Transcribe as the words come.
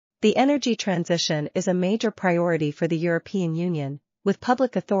The energy transition is a major priority for the European Union, with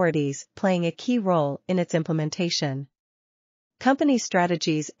public authorities playing a key role in its implementation. Company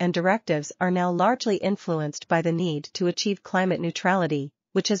strategies and directives are now largely influenced by the need to achieve climate neutrality,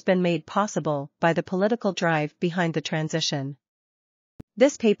 which has been made possible by the political drive behind the transition.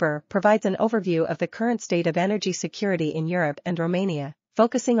 This paper provides an overview of the current state of energy security in Europe and Romania,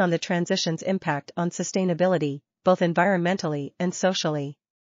 focusing on the transition's impact on sustainability, both environmentally and socially.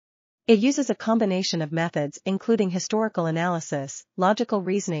 It uses a combination of methods including historical analysis, logical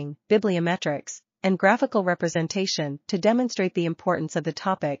reasoning, bibliometrics, and graphical representation to demonstrate the importance of the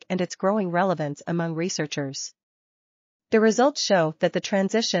topic and its growing relevance among researchers. The results show that the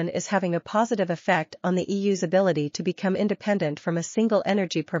transition is having a positive effect on the EU's ability to become independent from a single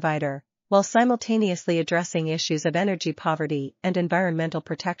energy provider, while simultaneously addressing issues of energy poverty and environmental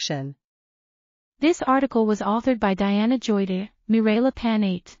protection. This article was authored by Diana Joița, Mirela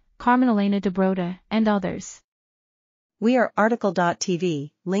Panait, Carmen-Elena Dobrotă, and others. We are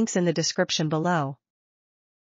RTCLTV, links in the description below.